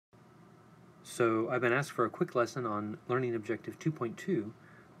So I've been asked for a quick lesson on Learning Objective 2.2,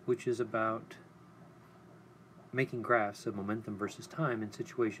 which is about making graphs of momentum versus time in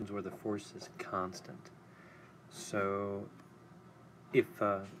situations where the force is constant. So if,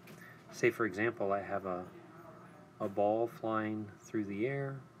 say for example, I have a ball flying through the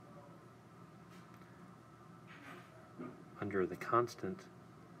air under the constant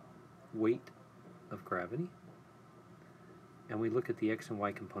weight of gravity, and we look at the x and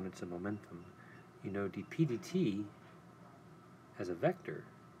y components of momentum, you know dp dt as a vector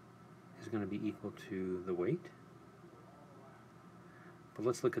is going to be equal to the weight. But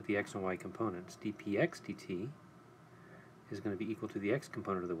let's look at the x and y components. dpx dt is going to be equal to the x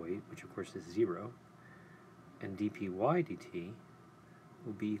component of the weight, which of course is 0, and dpy dt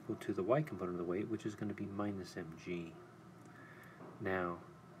will be equal to the y component of the weight, which is going to be minus mg. Now,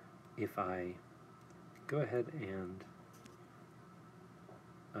 if I go ahead and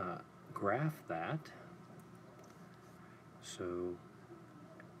graph that, so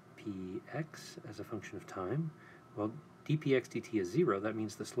px as a function of time, well, dpx dt is 0, that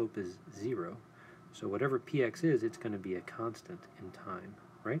means the slope is 0. So whatever px is, it's going to be a constant in time,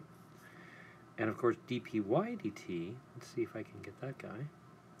 right? And of course dpy dt, let's see if I can get that guy,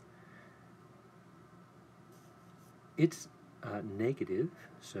 it's negative,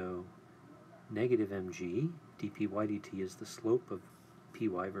 so negative mg, dpy dt is the slope of py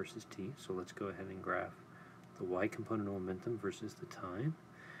versus t, so let's go ahead and graph the y component of momentum versus the time.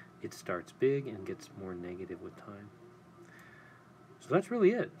 It starts big and gets more negative with time. So that's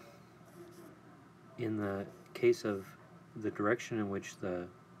really it. In the case of the direction in which the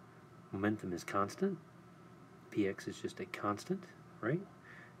momentum is constant, px is just a constant, right?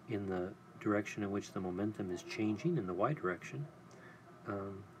 In the direction in which the momentum is changing in the y direction,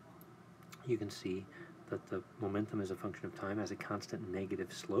 you can see that the momentum as a function of time has a constant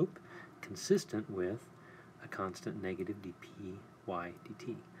negative slope consistent with a constant negative dpy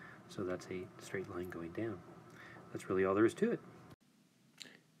dt. So that's a straight line going down. That's really all there is to it.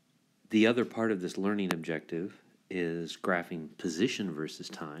 The other part of this learning objective is graphing position versus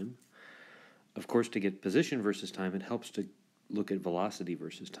time. Of course, to get position versus time, it helps to look at velocity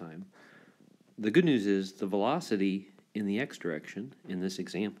versus time. The good news is the velocity in the x direction, in this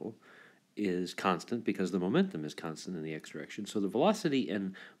example, is constant because the momentum is constant in the x direction. So the velocity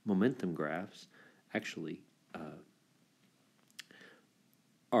and momentum graphs actually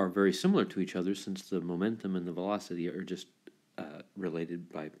are very similar to each other, since the momentum and the velocity are just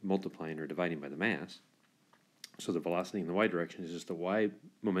related by multiplying or dividing by the mass. So the velocity in the y direction is just the y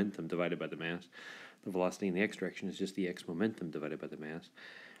momentum divided by the mass. The velocity in the x direction is just the x momentum divided by the mass.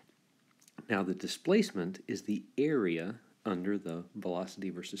 Now the displacement is the area under the velocity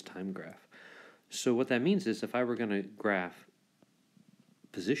versus time graph. So what that means is if I were going to graph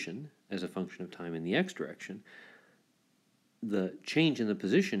position as a function of time in the x direction, the change in the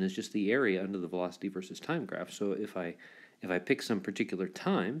position is just the area under the velocity versus time graph. So if I pick some particular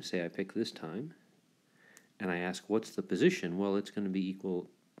time, say I pick this time, and I ask what's the position, well, it's going to be equal,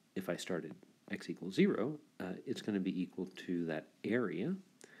 if I started x equals 0, it's going to be equal to that area.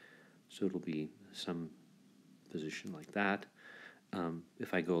 So it'll be some position like that.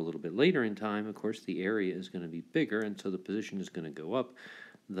 If I go a little bit later in time, of course, the area is going to be bigger, and so the position is going to go up.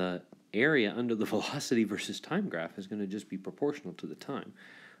 The area under the velocity versus time graph is going to just be proportional to the time.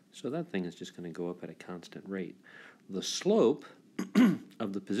 So that thing is just going to go up at a constant rate. The slope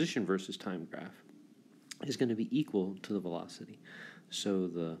of the position versus time graph is going to be equal to the velocity. So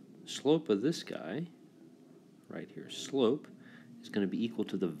the slope of this guy, right here, slope, is going to be equal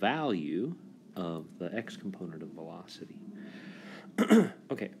to the value of the x component of velocity.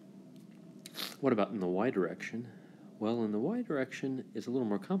 Okay, what about in the y direction? Well, in the y direction, it's a little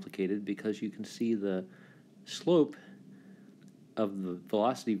more complicated because you can see the slope of the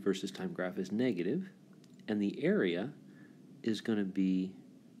velocity versus time graph is negative, and the area is going to be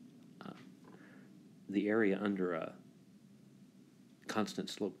the area under a constant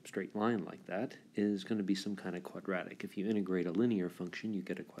slope straight line like that is going to be some kind of quadratic. If you integrate a linear function, you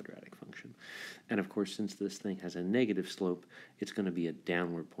get a quadratic function. And of course, since this thing has a negative slope, it's going to be a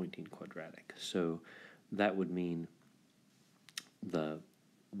downward pointing quadratic. So that would mean the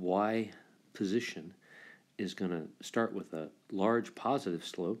y position is going to start with a large positive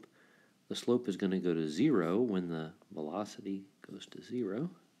slope. The slope is going to go to 0 when the velocity goes to 0, and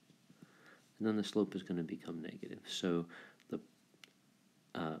then the slope is going to become negative. So the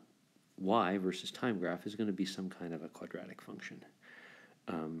y versus time graph is going to be some kind of a quadratic function.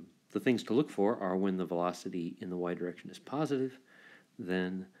 The things to look for are when the velocity in the y direction is positive,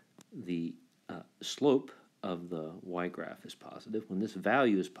 then the slope of the y-graph is positive. When this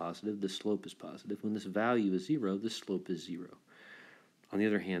value is positive, the slope is positive. When this value is 0, the slope is 0. On the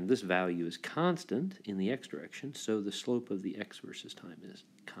other hand, this value is constant in the x direction, so the slope of the x versus time is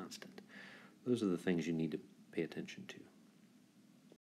constant. Those are the things you need to pay attention to.